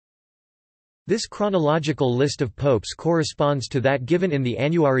This chronological list of popes corresponds to that given in the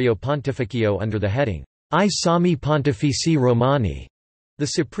Annuario Pontificio under the heading, I Sommi Pontifici Romani, the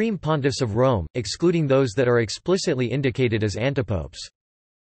supreme pontiffs of Rome, excluding those that are explicitly indicated as antipopes.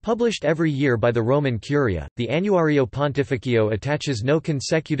 Published every year by the Roman Curia, the Annuario Pontificio attaches no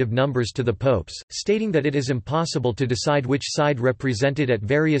consecutive numbers to the popes, stating that it is impossible to decide which side represented at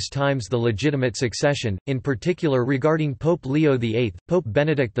various times the legitimate succession, in particular regarding Pope Leo VIII, Pope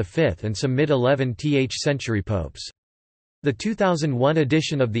Benedict V and some mid-11th century popes. The 2001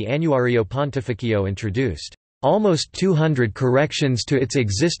 edition of the Annuario Pontificio introduced almost 200 corrections to its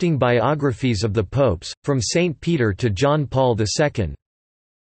existing biographies of the popes, from St. Peter to John Paul II.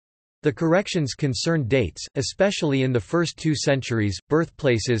 The corrections concerned dates, especially in the first 2 centuries,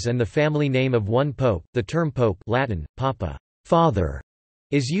 birthplaces and the family name of one pope. The term pope, Latin, papa, father,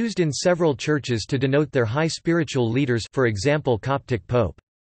 is used in several churches to denote their high spiritual leaders, for example Coptic pope.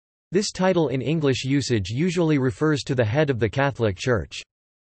 This title in English usage usually refers to the head of the Catholic Church.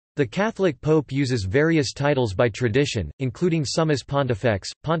 The Catholic Pope uses various titles by tradition, including Summus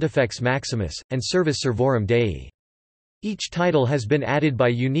Pontifex, Pontifex Maximus, and Servus Servorum Dei. Each title has been added by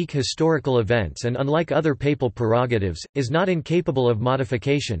unique historical events and, unlike other papal prerogatives, is not incapable of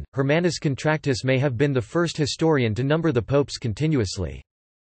modification. Hermannus Contractus may have been the first historian to number the popes continuously.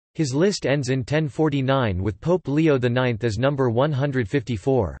 His list ends in 1049 with Pope Leo IX as number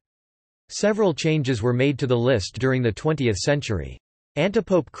 154. Several changes were made to the list during the 20th century.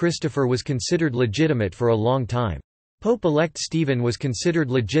 Antipope Christopher was considered legitimate for a long time. Pope-elect Stephen was considered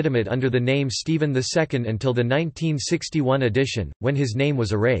legitimate under the name Stephen II until the 1961 edition, when his name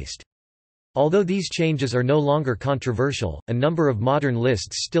was erased. Although these changes are no longer controversial, a number of modern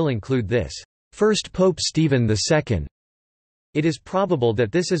lists still include this, first Pope Stephen II. It is probable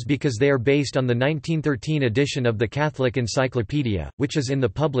that this is because they are based on the 1913 edition of the Catholic Encyclopedia, which is in the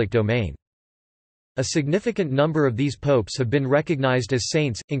public domain. A significant number of these popes have been recognized as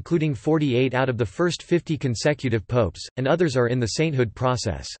saints, including 48 out of the first 50 consecutive popes, and others are in the sainthood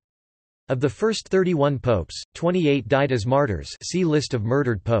process. Of the first 31 popes, 28 died as martyrs. See List of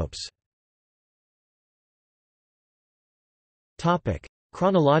murdered popes. Topic: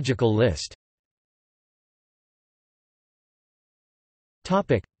 Chronological list.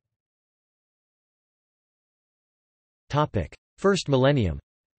 Topic: First millennium.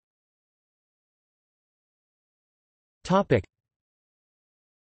 Topic.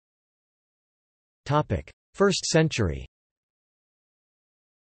 1st century.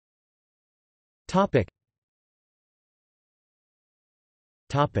 Topic.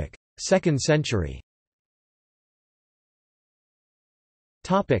 2nd century.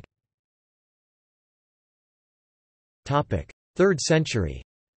 Topic. 3rd century.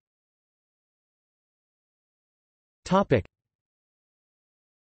 Topic.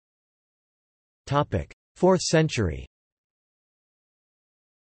 4th century.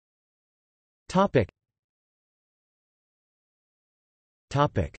 Topic.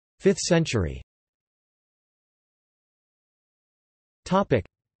 5th century. Topic.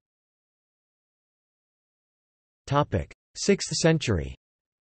 6th century.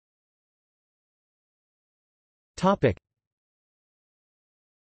 Topic.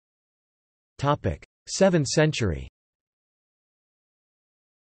 7th century.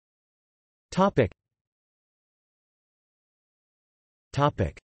 Topic.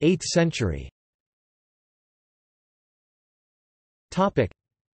 8th century. Topic.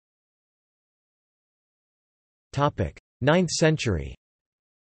 9th century.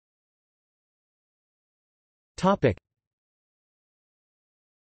 Topic.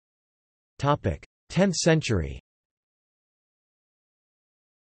 10th century.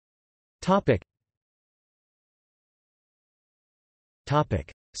 Topic.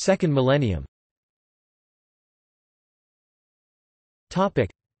 2nd millennium.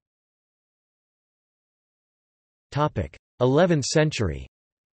 Topic. 11th century.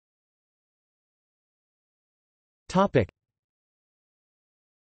 Topic.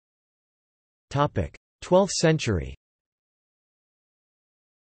 12th century.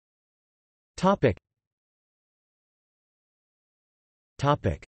 Topic.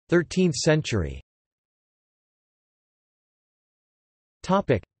 13th century.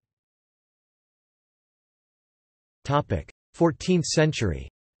 Topic. 14th century.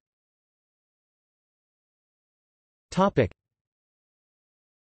 Topic.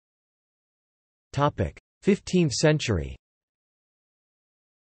 15th century.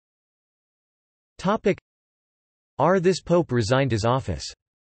 Topic. This pope resigned his office.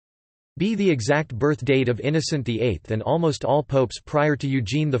 The exact birth date of Innocent VIII and almost all popes prior to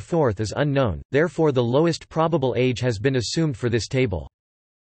Eugene IV is unknown, therefore the lowest probable age has been assumed for this table.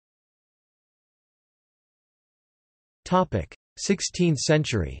 16th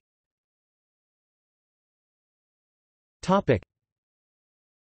century.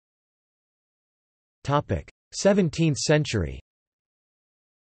 17th century.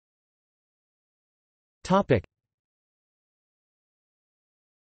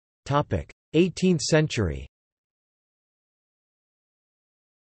 18th century.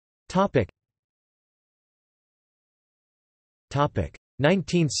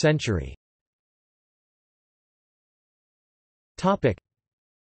 19th century.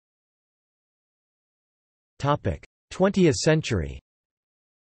 20th century.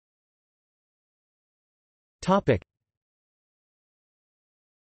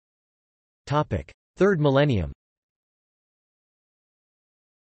 3rd millennium.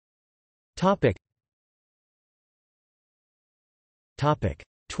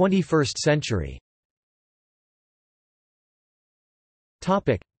 21st century.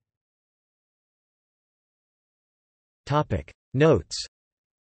 Notes.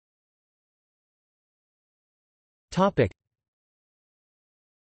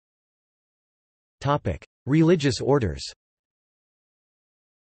 Religious orders.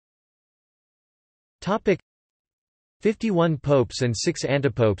 51 popes and 6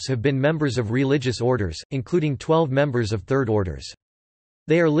 antipopes have been members of religious orders, including 12 members of third orders.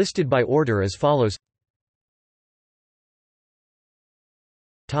 They are listed by order as follows.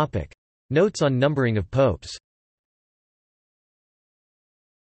 Notes on numbering of popes.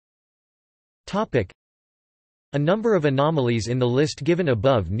 A number of anomalies in the list given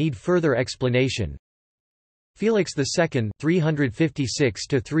above need further explanation. Felix II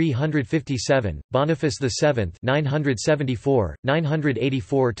 (356–357), Boniface VII (974,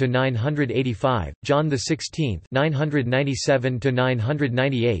 984–985), John XVI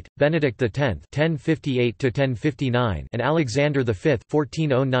 (997–998), Benedict X (1058–1059), and Alexander V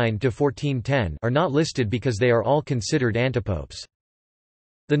 (1409–1410) are not listed because they are all considered antipopes.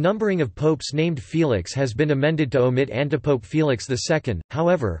 The numbering of popes named Felix has been amended to omit antipope Felix II,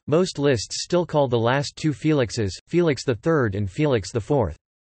 however, most lists still call the last two Felixes, Felix III and Felix IV.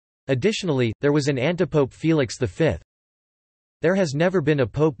 Additionally, there was an antipope Felix V. There has never been a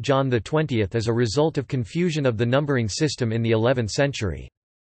Pope John XX as a result of confusion of the numbering system in the 11th century.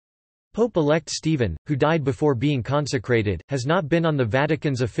 Pope-elect Stephen, who died before being consecrated, has not been on the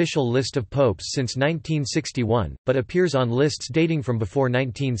Vatican's official list of popes since 1961, but appears on lists dating from before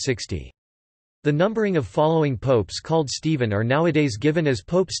 1960. The numbering of following popes called Stephen are nowadays given as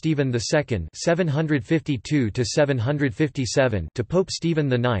Pope Stephen II (752–757) to Pope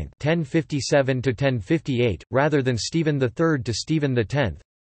Stephen IX (1057–1058), rather than Stephen III to Stephen X.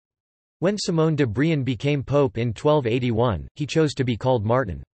 When Simone de Brienne became pope in 1281, he chose to be called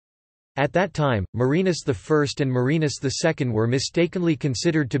Martin. At that time, Marinus I and Marinus II were mistakenly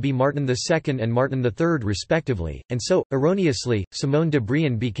considered to be Martin II and Martin III respectively, and so, erroneously, Simone de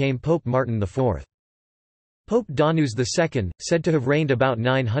Brienne became Pope Martin IV. Pope Donus II, said to have reigned about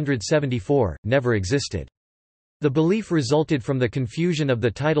 974, never existed. The belief resulted from the confusion of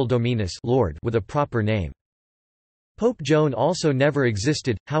the title Dominus Lord with a proper name. Pope Joan also never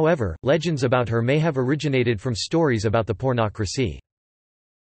existed, however, legends about her may have originated from stories about the pornocracy.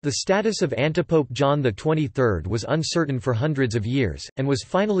 The status of antipope John XXIII was uncertain for hundreds of years, and was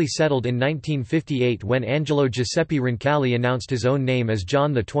finally settled in 1958 when Angelo Giuseppe Roncalli announced his own name as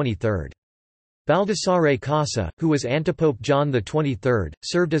John XXIII. Baldassare Casa, who was antipope John XXIII,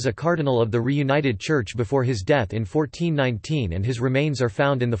 served as a cardinal of the Reunited Church before his death in 1419 and his remains are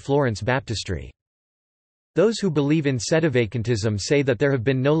found in the Florence baptistry. Those who believe in sedevacantism say that there have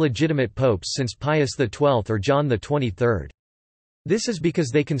been no legitimate popes since Pius XII or John XXIII. This is because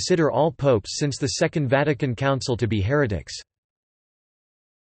they consider all popes since the Second Vatican Council to be heretics.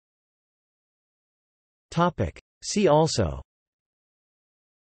 See also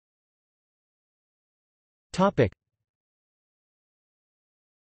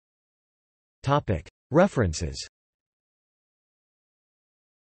References.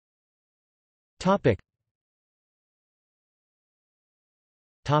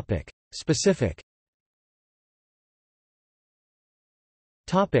 Specific.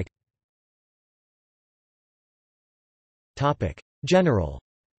 General.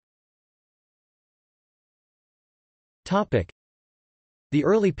 The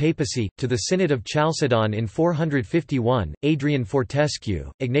early papacy, to the Synod of Chalcedon in 451, Adrian Fortescue,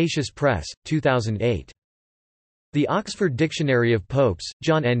 Ignatius Press, 2008. The Oxford Dictionary of Popes,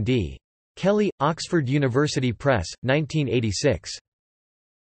 John N. D. Kelly, Oxford University Press, 1986.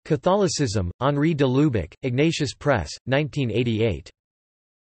 Catholicism, Henri de Lubac, Ignatius Press, 1988.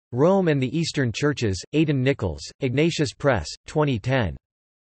 Rome and the Eastern Churches, Aidan Nichols, Ignatius Press, 2010.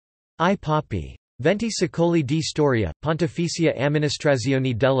 I Papi. Venti secoli di storia, Pontificia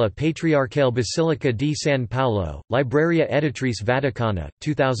amministrazione della Patriarchale Basilica di San Paolo, Libreria Editrice Vaticana,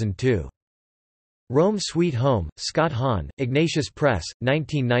 2002. Rome Sweet Home, Scott Hahn, Ignatius Press,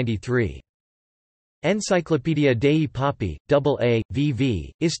 1993. Enciclopedia dei Papi, AA,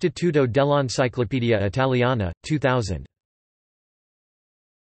 VV, Istituto dell'Enciclopedia Italiana, 2000.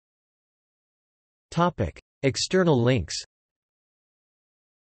 External links.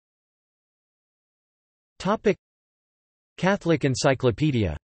 Catholic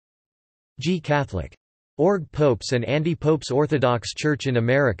Encyclopedia G-Catholic.org Popes and Anti-Popes Orthodox Church in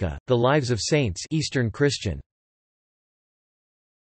America, The Lives of Saints Eastern Christian